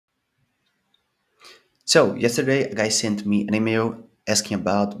So yesterday, a guy sent me an email asking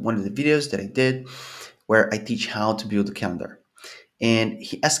about one of the videos that I did where I teach how to build a calendar. And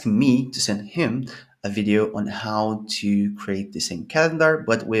he asked me to send him a video on how to create the same calendar,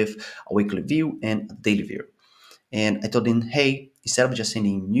 but with a weekly view and a daily view. And I told him, hey, instead of just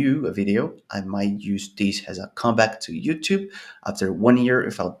sending you a video, I might use this as a comeback to YouTube after 1 year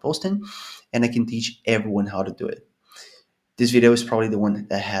without posting, and I can teach everyone how to do it. This video is probably the one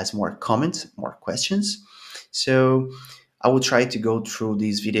that has more comments, more questions. So I will try to go through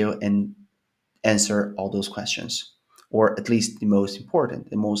this video and answer all those questions, or at least the most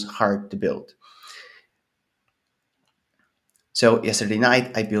important, the most hard to build. So yesterday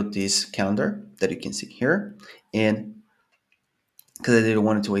night, I built this calendar that you can see here. And because I didn't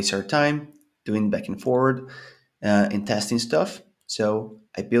want to waste our time doing back and forward and testing stuff, so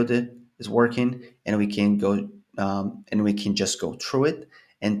I built it. It's working, and we can go and we can just go through it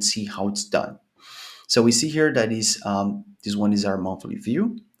and see how it's done. So we see here that is this one is our monthly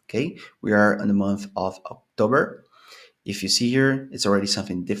view. Okay, we are in the month of October. If you see here, it's already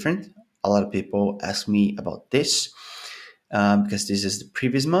something different. A lot of people ask me about this because this is the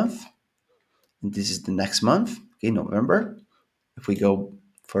previous month and this is the next month. Okay, November. If we go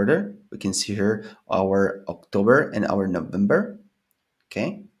further, we can see here our October and our November.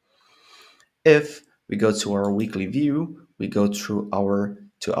 Okay. If we go to our weekly view, we go through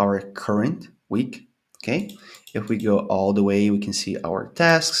our current week. Okay. If we go all the way, we can see our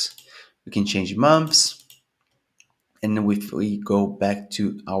tasks. We can change months, and if we go back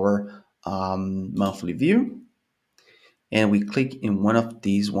to our monthly view, and we click in one of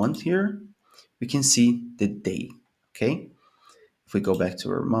these ones here, we can see the day. Okay. If we go back to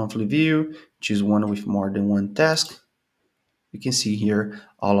our monthly view, choose one with more than one task, we can see here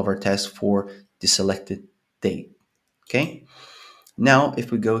all of our tasks for the selected date. Okay. Now,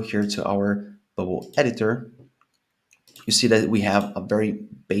 if we go here to our bubble editor, you see that we have a very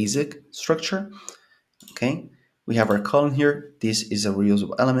basic structure. Okay. We have our column here. This is a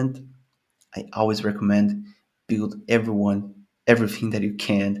reusable element. I always recommend build everything that you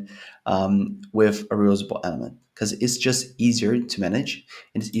can with a reusable element because it's just easier to manage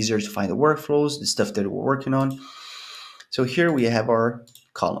and it's easier to find the workflows, the stuff that we're working on. So here we have our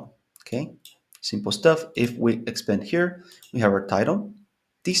column. Okay, simple stuff. If we expand here, we have our title.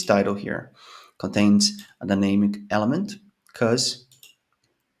 This title here contains a dynamic element because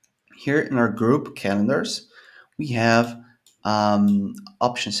here in our group calendars, we have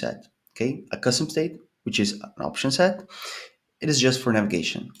option set. Okay, a custom state, which is an option set. It is just for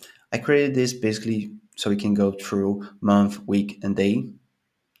navigation. I created this basically so we can go through month, week, and day.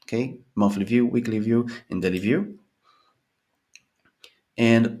 Okay, monthly view, weekly view, and daily view.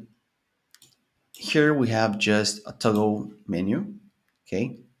 And here we have just a toggle menu.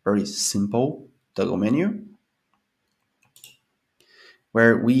 Okay, very simple toggle menu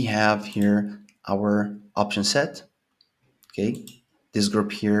where we have here our option set. Okay, this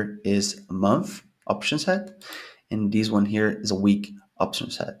group here is a month option set, and this one here is a week option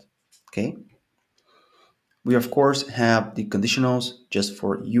set. Okay, we of course have the conditionals just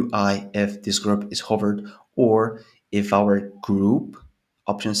for UI if this group is hovered or if our group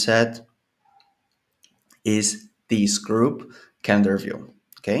option set is this group calendar view.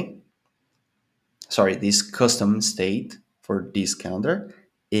 Okay, sorry, this custom state for this calendar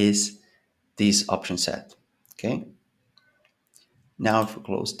is this option set. Okay, now if we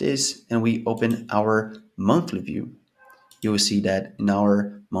close this and we open our monthly view, you will see that in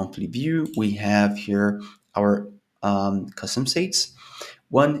our monthly view, we have here our custom states.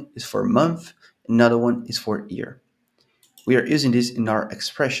 One is for month, another one is for year. We are using this in our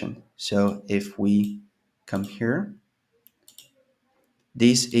expression. So if we come here,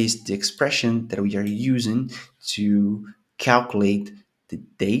 this is the expression that we are using to calculate the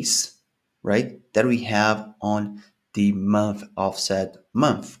days, right, that we have on the month offset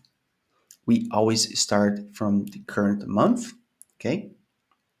month. We always start from the current month, okay?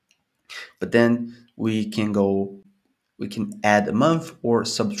 But then we can add a month or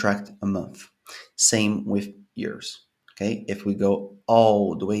subtract a month. Same with years, okay? If we go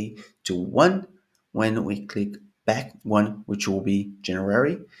all the way to 1, when we click back 1, which will be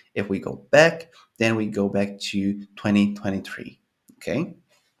January, if we go back, then we go back to 2023, okay?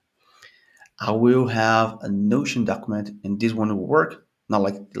 I will have a Notion document, and this one will work, not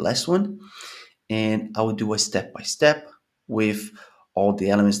like the last one. And I will do a step by step with all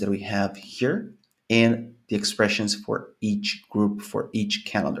the elements that we have here and the expressions for each group, for each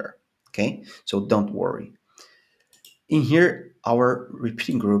calendar. Okay, so don't worry. In here, our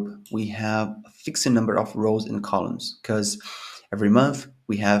repeating group, we have a fixed number of rows and columns because Every month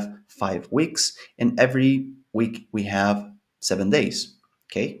we have 5 weeks, and every week we have 7 days.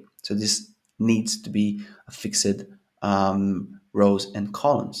 Okay, so this needs to be a fixed rows and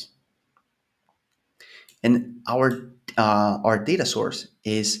columns. And our data source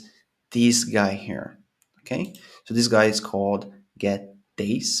is this guy here. Okay, so this guy is called get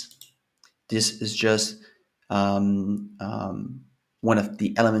days. This is just one of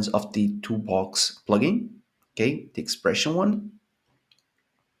the elements of the toolbox plugin. Okay, the expression one.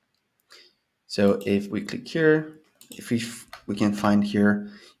 So if we click here, if we can find here,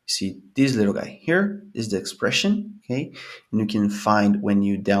 you see this little guy here is the expression. Okay, and you can find when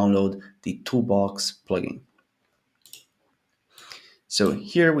you download the toolbox plugin. So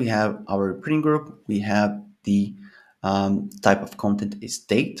here we have our repeating group. We have the type of content is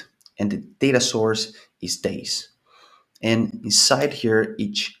date, and the data source is days. And inside here,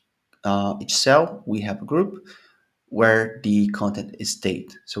 each cell, we have a group where the content is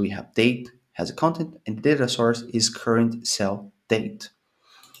date. So we have date has a content, and the data source is current cell date.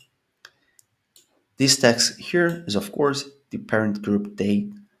 This text here is, of course, the parent group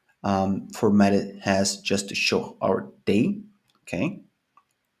date formatted as just to show our day. Okay.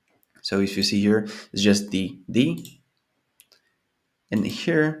 So if you see here, it's just the D. And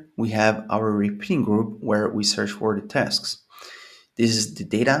here we have our repeating group where we search for the tasks. This is the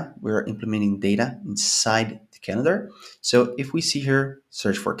data. We're implementing data inside the calendar. So if we see here,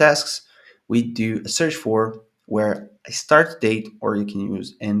 search for tasks, we do a search for where a start date, or you can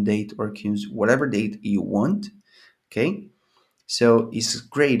use end date, or you can use whatever date you want. Okay. So it's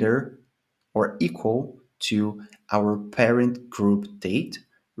greater or equal to our parent group date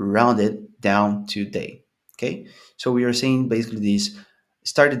rounded down to day. Okay, so we are saying basically this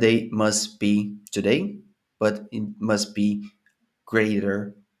start date must be today, but it must be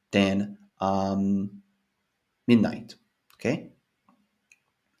greater than midnight. Okay,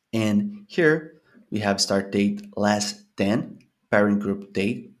 and here we have start date less than parent group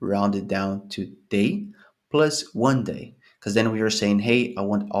date rounded down to day plus 1 day, because then we are saying, hey, I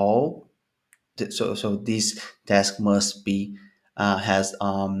want all. So this task must be has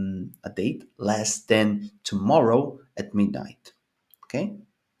a date less than tomorrow at midnight. Okay.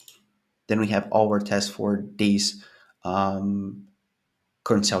 Then we have our test for this um,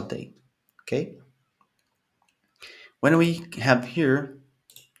 current sale date. Okay. When we have here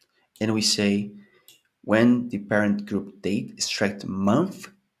and we say when the parent group date extract month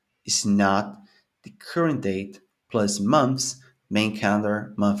is not the current date plus months main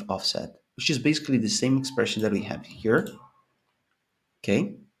calendar month offset, which is basically the same expression that we have here.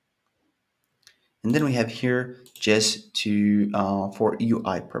 Okay. And then we have here just to for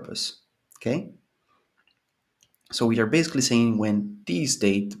UI purpose. Okay. So we are basically saying when this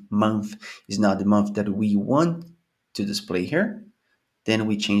date month is not the month that we want to display here, then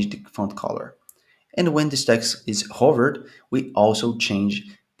we change the font color. And when this text is hovered, we also change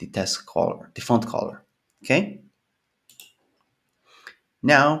the text color, the font color. Okay.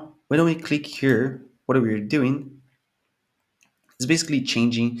 Now, when we click here, what we're doing is basically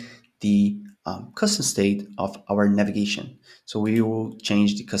changing the custom state of our navigation. So we will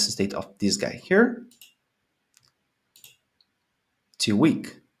change the custom state of this guy here to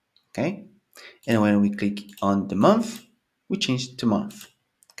week. Okay. And when we click on the month, we change to month.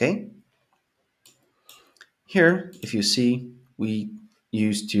 Okay. Here, if you see, we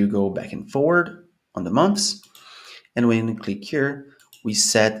used to go back and forward on the months. And when we click here, we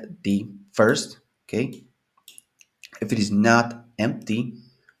set the first. Okay. If it is not empty,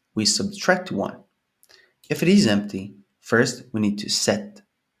 we subtract 1. If it is empty, first we need to set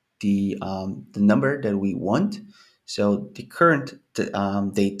the number that we want. So the current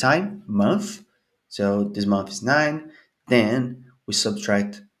date time month. So this month is 9. Then we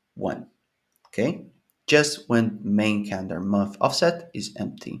subtract 1. Okay, just when main calendar month offset is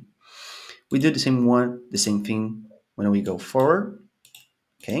empty. We do the same thing when we go forward.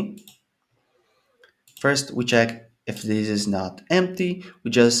 Okay. First we check if this is not empty.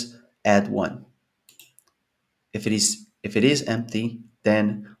 We just add 1. If it is empty,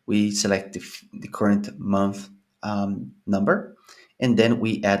 then we select the current month number, and then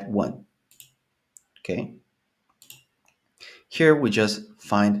we add 1. Okay. Here we just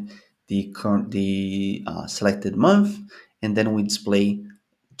find the selected month, and then we display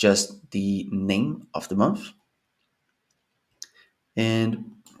just the name of the month,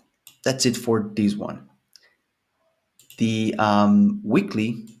 and that's it for this one. The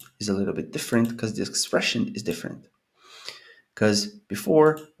weekly is a little bit different because the expression is different. Because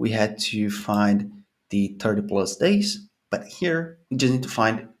before we had to find the 30 plus days, but here we just need to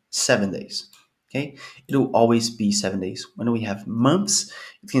find 7 days. Okay, it will always be 7 days. When we have months,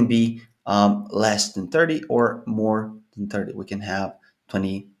 it can be less than 30 or more than 30. We can have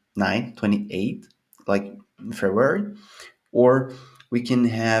 29, 28, like in February, or we can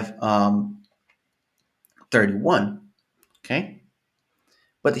have 31. Okay,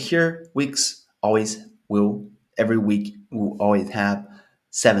 but here weeks always will, every week will always have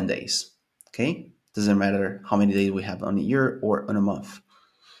 7 days. Okay, doesn't matter how many days we have on a year or on a month.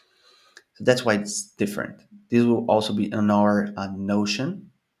 So that's why it's different. This will also be on our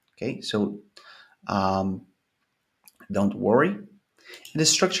Notion. Okay, so um, don't worry. And the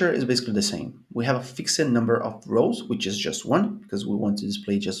structure is basically the same. We have a fixed number of rows, which is just one, because we want to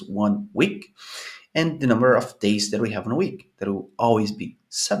display just 1 week, and the number of days that we have in a week. That will always be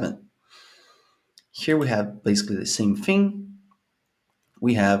 7. Here we have basically the same thing.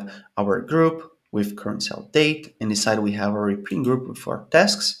 We have our group with current sale date, and inside we have our repeating group with our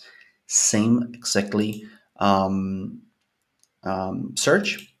tasks. Same exactly um,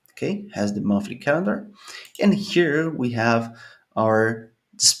 search, okay, has the monthly calendar. And here we have our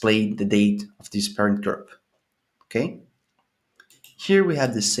display the date of this parent group, okay. Here we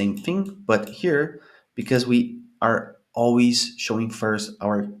have the same thing, but here, because we are always showing first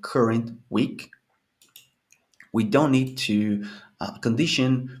our current week, we don't need to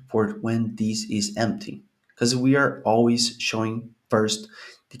condition for when this is empty, because we are always showing first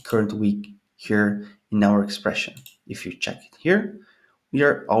the current week here in our expression. If you check it here, we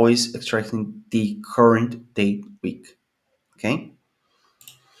are always extracting the current date week, okay.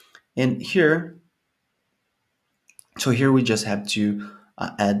 And here, so here we just have to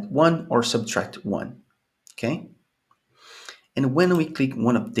add 1 or subtract 1, okay. And when we click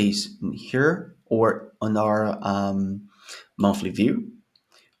one of these in here or on our monthly view,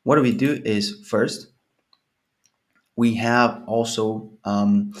 what we do is first we have also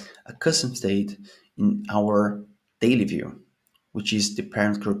a custom state in our daily view, which is the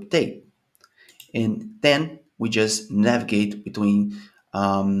parent group date. And then we just navigate between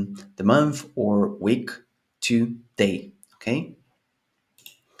the month or week to day, okay?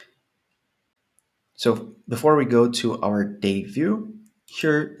 So before we go to our day view,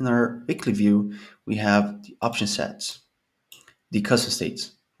 here in our weekly view, we have the option sets, the custom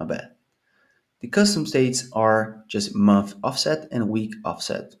states, my bad. The custom states are just month offset and week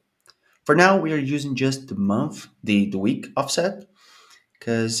offset. For now, we are using just the month, the week offset,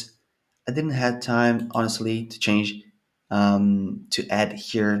 because I didn't have time, honestly, to change, to add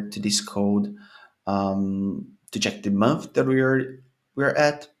here to this code, to check the month that we're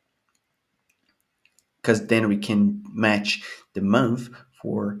at, because then we can match the month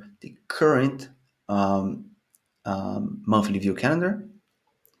for the current um, monthly view calendar,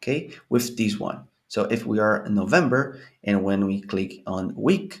 okay, with this one. So if we are in November and when we click on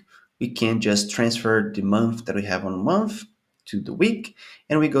week, we can just transfer the month that we have on month to the week,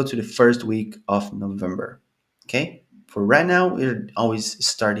 and we go to the first week of November. Okay. For right now, we're always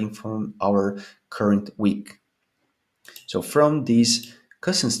starting from our current week. So from these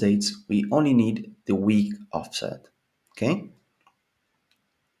custom states, we only need the week offset. Okay.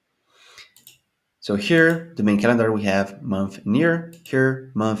 So here, the main calendar, we have month and year,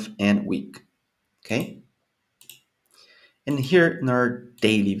 here, month and week. Okay. And here in our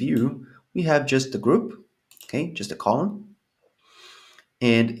daily view, we have just the group, okay, just a column.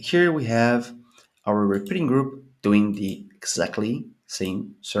 And here we have our repeating group doing the exactly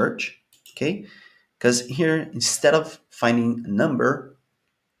same search, okay? Because here, instead of finding a number,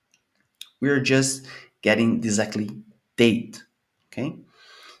 we're just getting the exactly date, okay?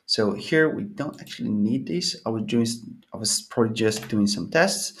 So here we don't actually need this. I was probably just doing some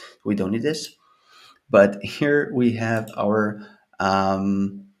tests. We don't need this. But here um, we have our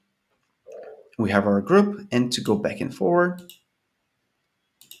group, and to go back and forward,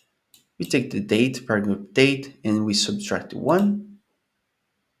 we take the date, per group date, and we subtract 1,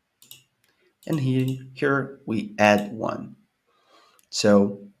 and here we add 1.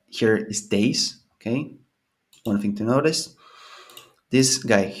 So here is days, okay? One thing to notice, this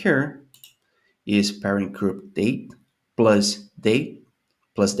guy here is parent group date plus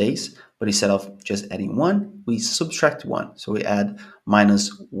days, but instead of just adding 1, we subtract 1. So we add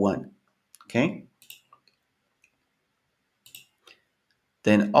 -1, okay?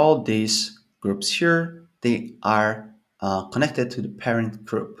 Then all these groups here, they are connected to the parent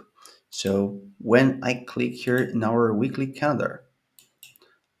group. So when I click here in our weekly calendar,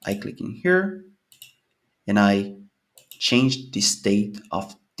 I click in here and I change the state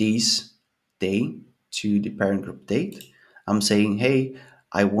of this day to the parent group date. I'm saying, hey,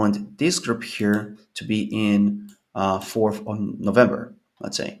 I want this group here to be in 4th of November,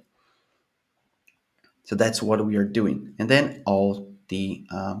 let's say. So that's what we are doing. And then all the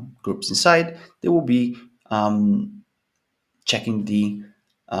groups inside, they will be checking the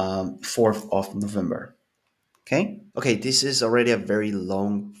 4th of November. Okay. Okay. This is already a very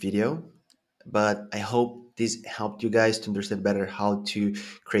long video, but I hope this helped you guys to understand better how to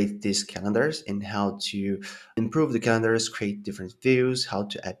create these calendars and how to improve the calendars, create different views, how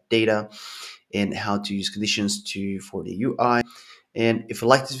to add data, and how to use conditions to for the UI. And if you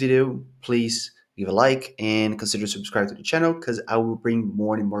like this video, please give a like and consider subscribe to the channel because I will bring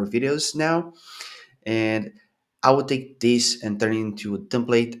more and more videos now. And I will take this and turn it into a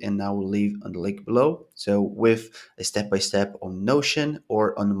template and I will leave on the link below. So with a step-by-step on Notion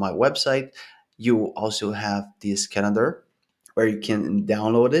or on my website, you will also have this calendar where you can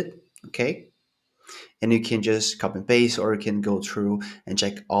download it, okay? And you can just copy and paste or you can go through and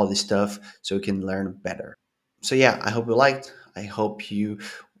check all this stuff so you can learn better. So yeah, I hope you liked. I hope you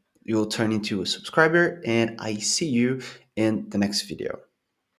will turn into a subscriber and I see you in the next video.